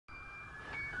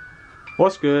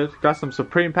What's good? Got some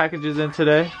Supreme packages in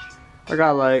today. I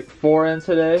got like 4 in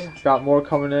today. Got more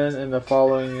coming in the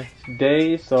following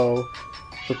days. So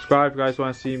subscribe if you guys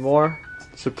want to see more.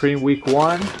 Supreme week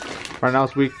 1. Right now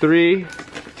it's week 3.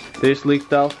 They just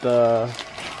leaked out the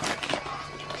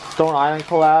Stone Island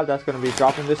collab that's going to be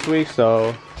dropping this week.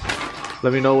 So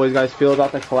let me know what you guys feel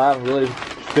about the collab. I'm really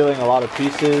feeling a lot of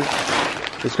pieces.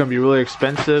 It's going to be really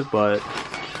expensive, but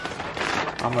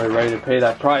I'm ready to pay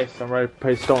that price. I'm ready to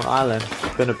pay Stone Island.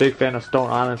 Been a big fan of Stone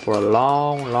Island for a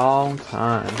long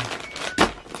time.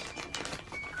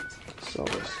 So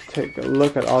let's take a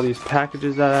look at all these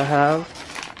packages that I have.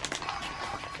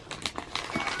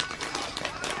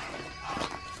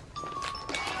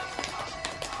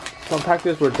 Some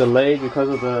packages were delayed because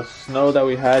of the snow that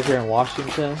we had here in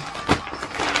Washington.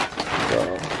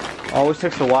 So it always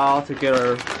takes a while to get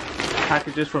our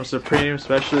packages from Supreme,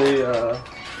 especially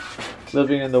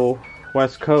living in the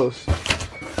West Coast.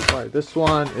 Alright, this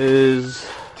one is,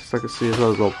 so I can see there's a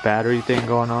little battery thing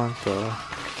going on, so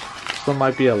this one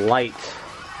might be a light.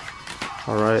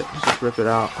 Alright, just rip it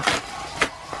out.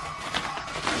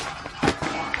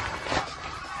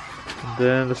 And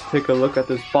then let's take a look at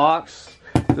this box.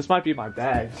 This might be my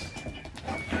bags.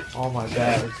 All my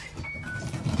bags.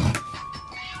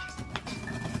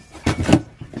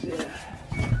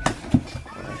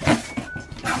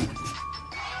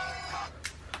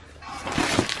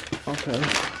 Okay.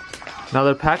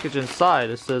 Another package inside.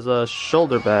 It says a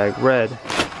shoulder bag, red.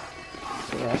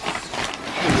 So that's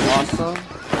pretty awesome.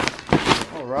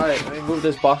 Alright, let me move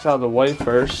this box out of the way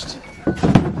first.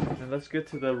 And let's get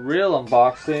to the real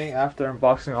unboxing after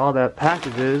unboxing all that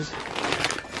packages.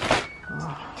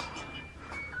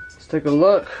 Let's take a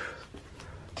look.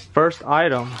 First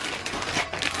item.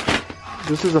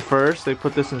 This is the first. They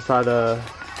put this inside the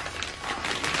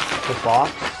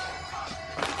box.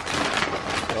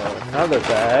 Another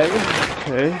bag.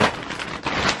 Okay.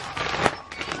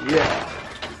 Yeah.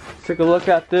 Let's take a look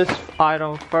at this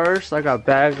item first. I got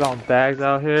bags on bags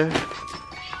out here.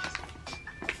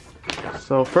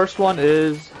 So first one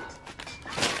is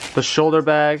the shoulder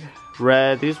bag,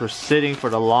 red. These were sitting for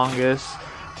the longest,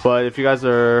 but if you guys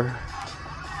can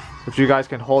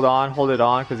hold it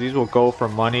on, because these will go for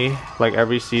money like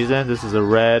every season. This is a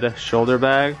red shoulder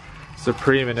bag,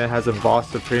 Supreme, and it has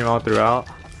embossed Supreme all throughout.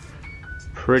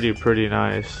 Pretty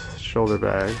nice shoulder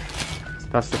bag.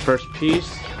 That's the first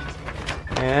piece.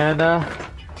 And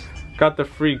got the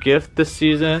free gift this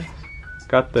season.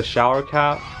 Got the shower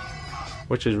cap,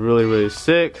 which is really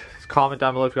sick. Comment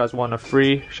down below if you guys want a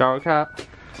free shower cap.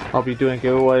 I'll be doing a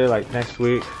giveaway like next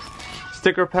week.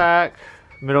 Sticker pack,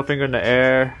 middle finger in the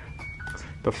air,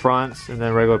 the fronts, and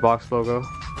then regular box logo.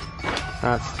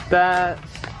 That's that.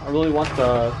 I really want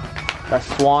that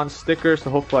swan sticker,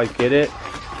 so hopefully I get it.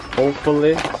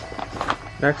 Hopefully.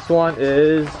 Next one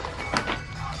is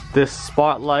this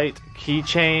spotlight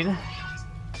keychain.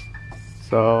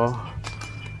 So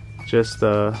just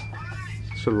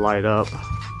should light up.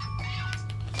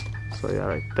 So yeah,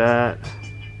 like that.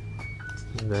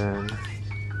 And then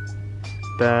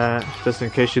that, just in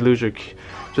case you lose your key,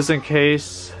 just in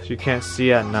case you can't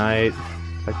see at night,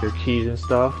 like your keys and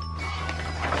stuff.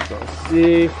 So let's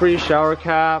see, free shower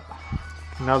cap.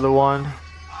 Another one.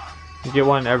 You get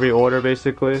one in every order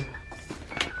basically.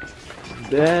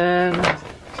 Then I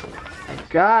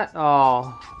got,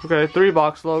 okay, 3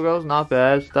 box logos, not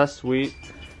bad, that's sweet.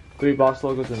 3 box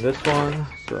logos in this one,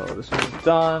 so this one's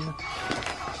done.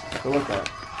 So look at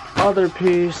other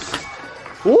piece.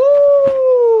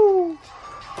 Woo!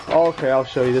 Okay, I'll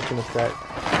show you this in a sec.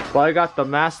 Well, I got the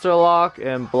Master Lock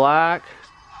in black.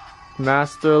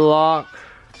 Master Lock.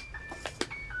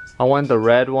 I wanted the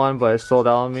red one, but it sold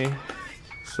out on me.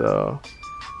 So,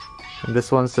 and this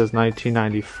one says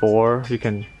 1994. You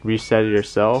can reset it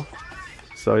yourself.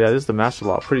 So yeah, this is the Master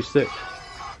Lock, pretty sick.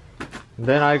 And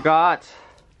then I got,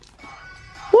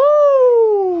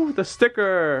 the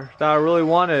sticker that I really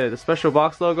wanted, the special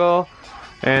box logo,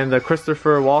 and the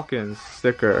Christopher Walken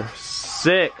sticker.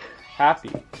 Sick,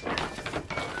 happy.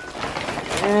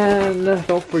 And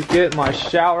don't forget my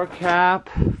shower cap,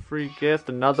 free gift,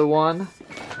 another one.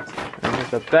 And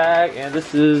there's the bag, and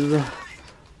this is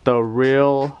the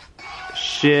real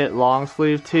shit long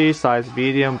sleeve tee, size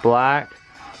medium, black.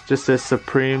 Just says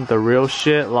Supreme, the real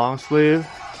shit long sleeve,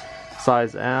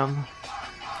 size M.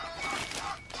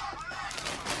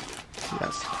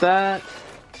 That's that.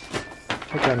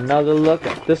 Take another look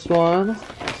at this one.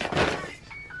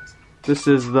 This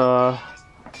is the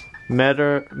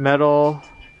metal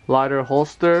lighter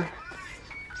holster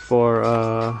for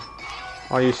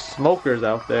all you smokers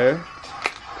out there,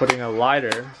 putting a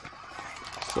lighter.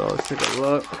 So let's take a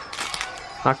look.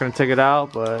 Not gonna take it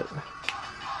out, but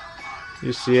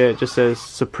You see it just says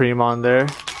Supreme on there.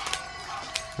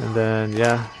 And then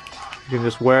yeah, you can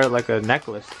just wear it like a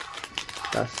necklace.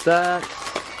 That's that.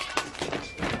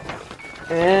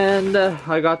 And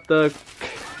I got the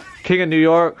King of New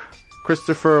York,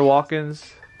 Christopher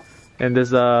Walken's, in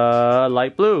this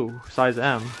light blue, size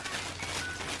M.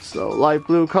 So light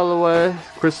blue colorway,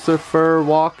 Christopher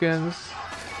Walken's.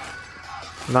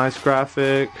 Nice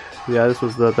graphic. Yeah, this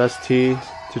was the best tee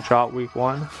to drop week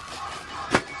 1.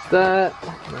 That.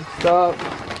 Next up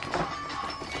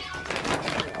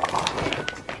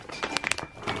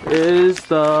is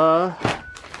the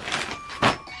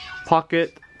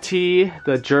pocket tee,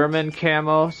 the German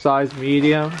camo, size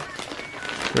medium.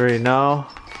 You already know.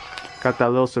 Got that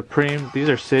little Supreme. These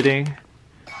are sitting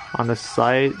on the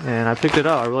site, and I picked it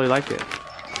up. I really like it.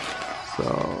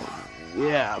 So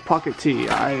yeah, pocket tee.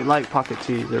 I like pocket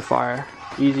tees. They're fire.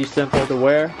 Easy, simple to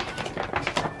wear.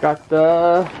 Got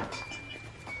the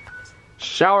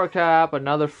shower cap,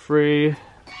 another free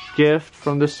gift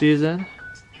from this season.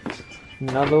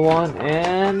 Another one,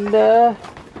 and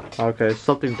okay,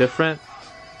 something different.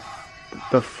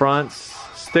 The front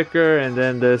sticker, and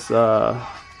then this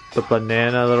the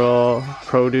banana little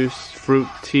produce fruit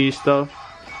tea stuff.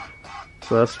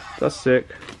 So that's sick.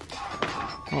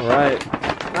 All right,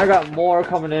 I got more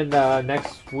coming in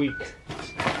next week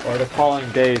or the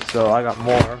following days, so I got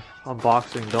more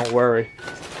unboxing. Don't worry.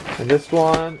 And this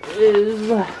one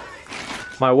is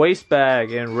my waist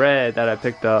bag in red that I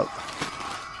picked up.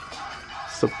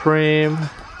 Supreme.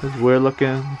 This weird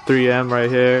looking 3M right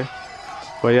here.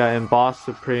 But yeah, embossed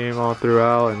Supreme all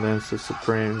throughout, and then it's the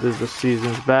Supreme. This is the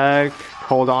season's bag.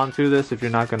 Hold on to this if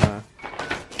you're not gonna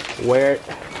wear it.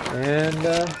 And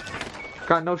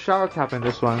got no shower cap in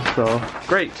this one, so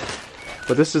great.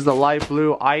 But this is the light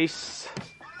blue ice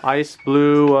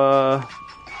blue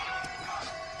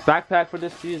backpack for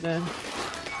this season.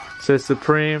 It says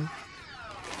Supreme.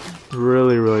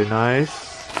 Really, really nice.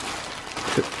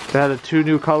 They had the 2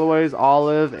 new colorways,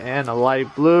 olive and a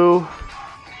light blue.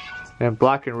 And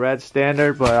black and red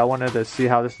standard, but I wanted to see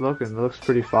how this looked, and it looks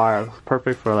pretty fire.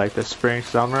 Perfect for like the spring,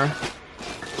 summer.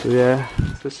 So yeah,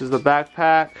 this is the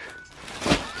backpack.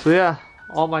 So yeah,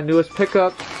 all my newest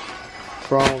pickups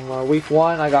from week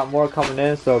 1. I got more coming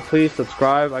in, so please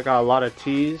subscribe. I got a lot of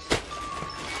tees,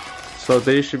 so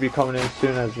they should be coming in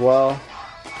soon as well.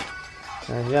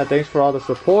 And yeah, thanks for all the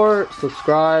support.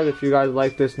 Subscribe if you guys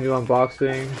like this new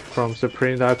unboxing from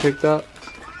Supreme that I picked up.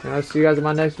 And I'll see you guys in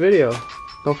my next video.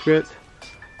 Don't forget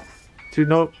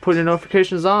to put your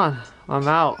notifications on. I'm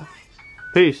out.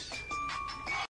 Peace.